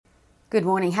Good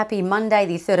morning. Happy Monday,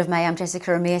 the 3rd of May. I'm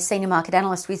Jessica Amir, Senior Market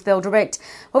Analyst with Bell Direct.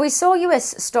 Well, we saw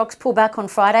US stocks pull back on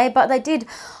Friday, but they did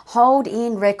hold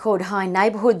in record high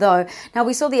neighbourhood though. Now,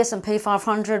 we saw the S&P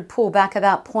 500 pull back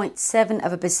about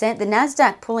 0.7%. The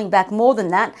Nasdaq pulling back more than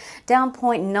that, down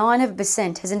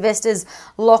 0.9% as investors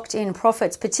locked in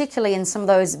profits, particularly in some of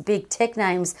those big tech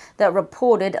names that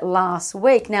reported last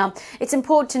week. Now, it's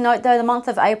important to note though, the month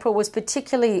of April was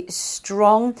particularly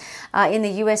strong in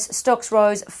the US. Stocks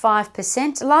rose 5%.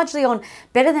 Largely on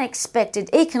better than expected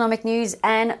economic news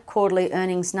and quarterly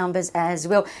earnings numbers as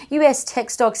well. US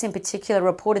tech stocks in particular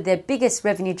reported their biggest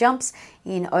revenue jumps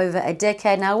in over a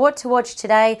decade. Now, what to watch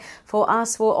today for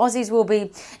us? Well, Aussies will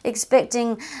be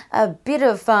expecting a bit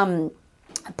of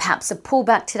perhaps a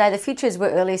pullback today. The futures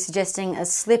were earlier suggesting a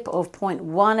slip of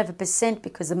 0.1%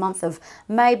 because the month of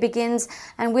May begins.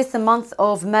 And with the month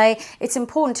of May, it's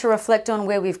important to reflect on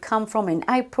where we've come from in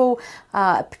April.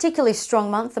 A particularly strong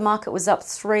month. The market was up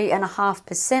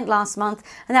 3.5% last month,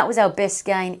 and that was our best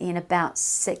gain in about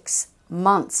 6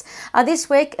 months. This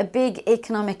week, a big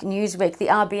economic news week. The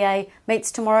RBA meets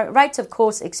tomorrow. Rates, of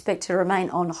course, expect to remain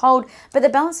on hold, but the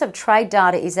balance of trade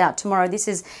data is out tomorrow. This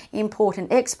is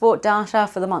important export data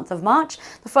for the month of March.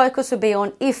 The focus will be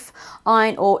on if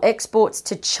iron ore exports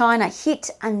to China hit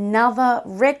another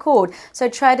record. So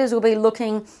traders will be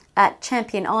looking at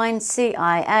Champion Iron,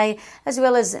 CIA, as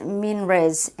well as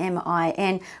MinRes,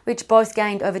 MIN, which both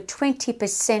gained over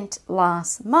 20%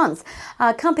 last month.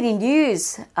 Company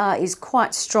news is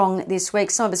quite strong this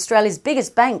week. Some of Australia's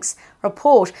biggest banks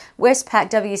report. Westpac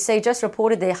WC just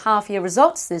reported their half-year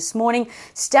results this morning.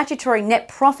 Statutory net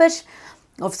profit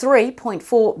of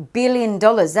 $3.4 billion.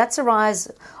 That's a rise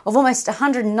of almost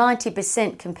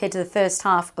 190% compared to the first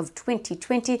half of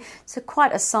 2020. So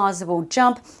quite a sizable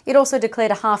jump. It also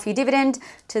declared a half-year dividend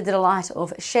to the delight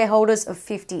of shareholders of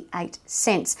 58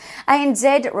 cents.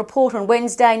 ANZ report on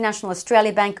Wednesday, National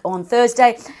Australia Bank on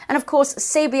Thursday, and of course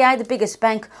CBA, the biggest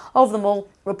bank of them all,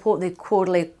 report their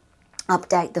quarterly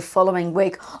update the following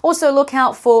week. Also look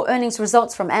out for earnings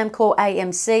results from Amcor,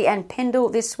 AMC and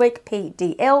Pendal this week,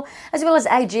 PDL, as well as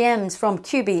AGMs from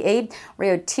QBE,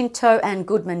 Rio Tinto and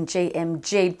Goodman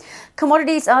GMG.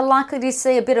 Commodities are likely to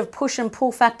see a bit of push and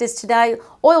pull factors today.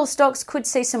 Oil stocks could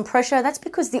see some pressure. That's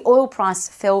because the oil price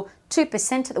fell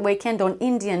 2% at the weekend on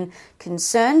Indian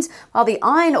concerns, while the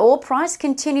iron ore price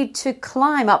continued to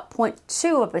climb up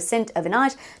 0.2%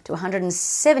 overnight to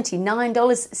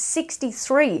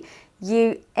 $179.63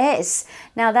 US.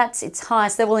 Now that's its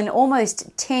highest level in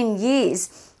almost 10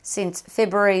 years since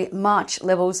February-March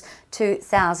levels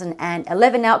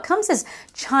 2011. Now, it comes as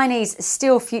Chinese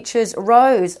steel futures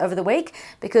rose over the week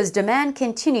because demand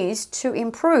continues to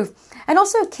improve. And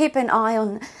also keep an eye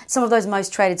on some of those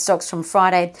most traded stocks from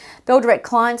Friday. Bell Direct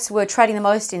clients were trading the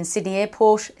most in Sydney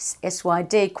Airport,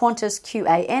 SYD, Qantas,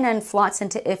 QAN and Flight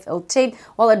Centre FLT,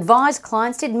 while advised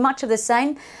clients did much of the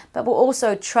same, but were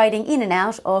also trading in and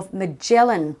out of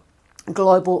Magellan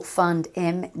Global Fund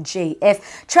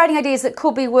MGF. Trading ideas that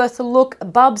could be worth a look.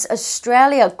 Bubs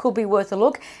Australia could be worth a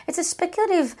look. It's a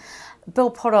speculative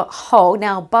Bell Potter hold.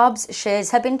 Now, Bubs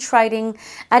shares have been trading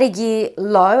at a year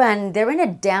low and they're in a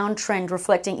downtrend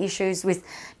reflecting issues with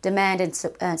demand and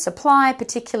supply,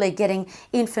 particularly getting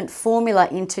infant formula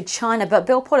into China. But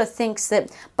Bell Potter thinks that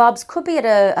Bubs could be at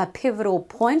a pivotal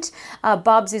point.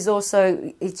 Bubs is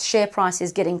also, its share price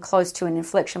is getting close to an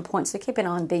inflection point, so keep an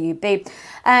eye on BUB.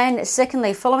 And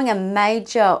secondly, following a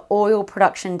major oil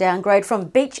production downgrade from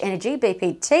Beach Energy,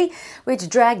 BPT, which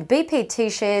dragged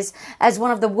BPT shares as one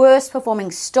of the worst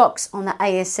performing stocks on the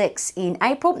ASX in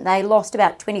April. They lost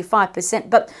about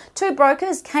 25%, but two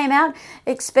brokers came out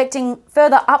expecting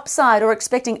further upside in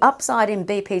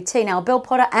BPT. Now, Bell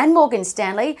Potter and Morgan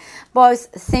Stanley both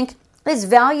think there's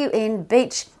value in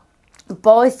Beach.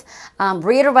 Both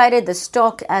reiterated the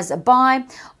stock as a buy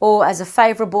or as a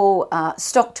favourable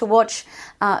stock to watch.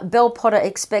 Bell Potter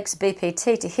expects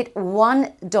BPT to hit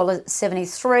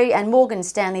 $1.73 and Morgan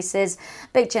Stanley says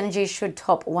Beach Energy should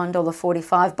top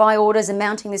 $1.45. Buy orders are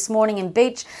mounting this morning in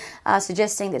Beach,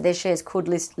 suggesting that their shares could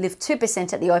lift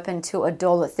 2% at the open to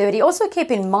 $1.30. Also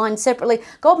keep in mind separately,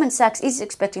 Goldman Sachs is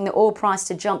expecting the oil price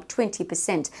to jump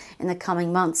 20% in the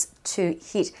coming months to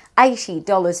hit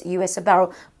 $80 US a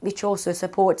barrel, which also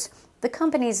supports the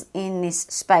companies in this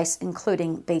space,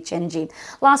 including Beach Energy.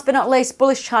 Last but not least,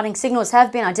 bullish charting signals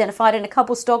have been identified in a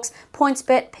couple stocks,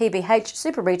 PointsBet, PBH,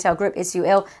 Super Retail Group,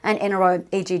 SUL, and NRO,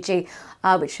 EGG,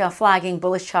 which are flagging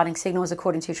bullish charting signals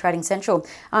according to Trading Central.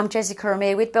 I'm Jessica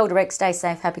Amir with Bell Direct. Stay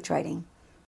safe. Happy trading.